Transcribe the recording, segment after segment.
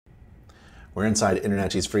We're inside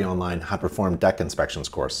InterNACHI's free online How to Perform Deck Inspections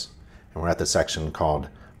course, and we're at the section called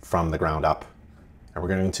From the Ground Up. And we're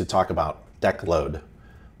going to talk about deck load.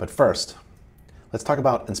 But first, let's talk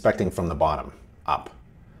about inspecting from the bottom up.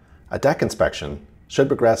 A deck inspection should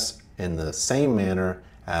progress in the same manner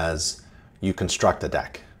as you construct a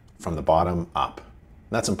deck, from the bottom up. And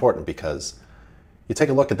that's important because you take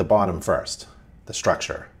a look at the bottom first, the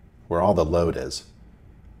structure, where all the load is.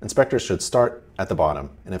 Inspectors should start at the bottom,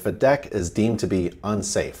 and if a deck is deemed to be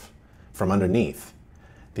unsafe from underneath,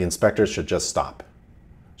 the inspectors should just stop,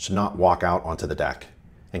 should not walk out onto the deck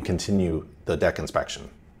and continue the deck inspection.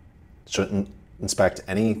 Shouldn't inspect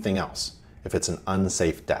anything else if it's an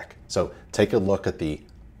unsafe deck. So take a look at the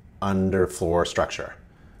underfloor structure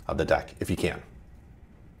of the deck if you can.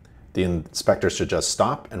 The inspectors should just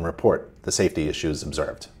stop and report the safety issues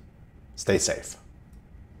observed. Stay safe.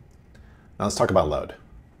 Now let's talk about load.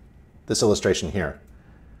 This illustration here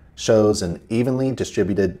shows an evenly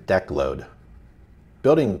distributed deck load.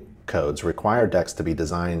 Building codes require decks to be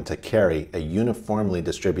designed to carry a uniformly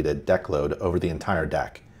distributed deck load over the entire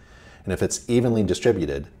deck. And if it's evenly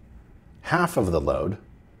distributed, half of the load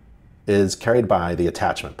is carried by the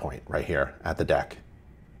attachment point right here at the deck,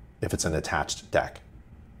 if it's an attached deck.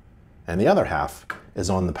 And the other half is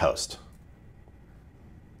on the post.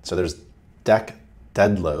 So there's deck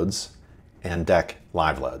dead loads and deck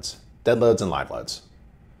live loads. Dead loads and live loads.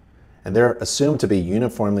 And they're assumed to be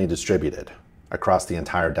uniformly distributed across the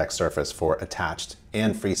entire deck surface for attached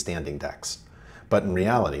and freestanding decks. But in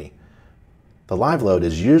reality, the live load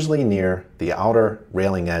is usually near the outer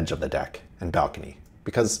railing edge of the deck and balcony,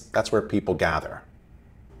 because that's where people gather.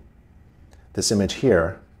 This image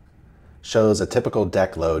here shows a typical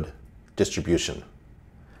deck load distribution.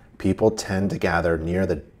 People tend to gather near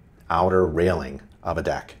the outer railing of a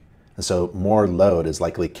deck, and so more load is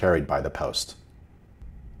likely carried by the post.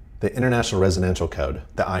 The International Residential Code,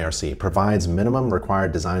 the IRC, provides minimum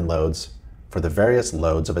required design loads for the various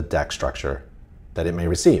loads of a deck structure that it may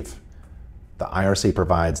receive. The IRC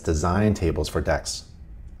provides design tables for decks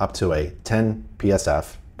up to a 10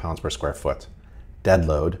 PSF, pounds per square foot, dead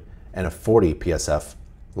load, and a 40 PSF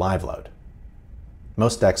live load.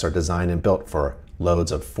 Most decks are designed and built for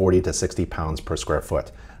loads of 40 to 60 pounds per square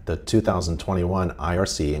foot. The 2021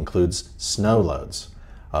 IRC includes snow loads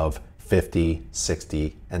of 50,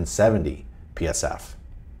 60, and 70 PSF.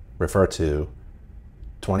 Refer to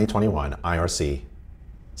 2021 IRC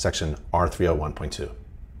section R301.2.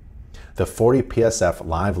 The 40 PSF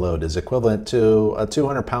live load is equivalent to a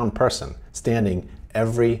 200-pound person standing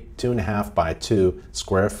every 2.5 by 2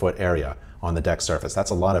 square foot area on the deck surface. That's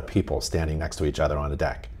a lot of people standing next to each other on a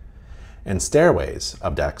deck. And stairways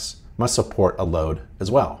of decks must support a load as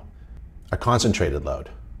well, a concentrated load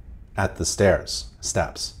at the stairs,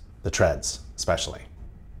 steps, the treads especially.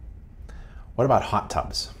 What about hot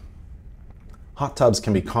tubs? Hot tubs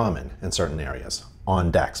can be common in certain areas on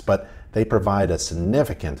decks, but they provide a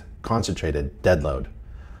significant concentrated dead load.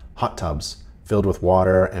 Hot tubs filled with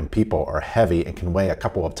water and people are heavy and can weigh a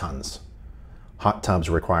couple of tons. Hot tubs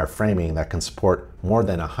require framing that can support more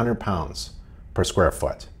than 100 pounds per square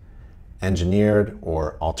foot. Engineered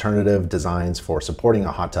or alternative designs for supporting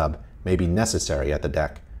a hot tub may be necessary at the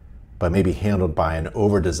deck, but may be handled by an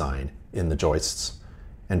over-design in the joists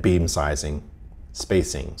and beam sizing,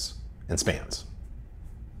 spacings, and spans.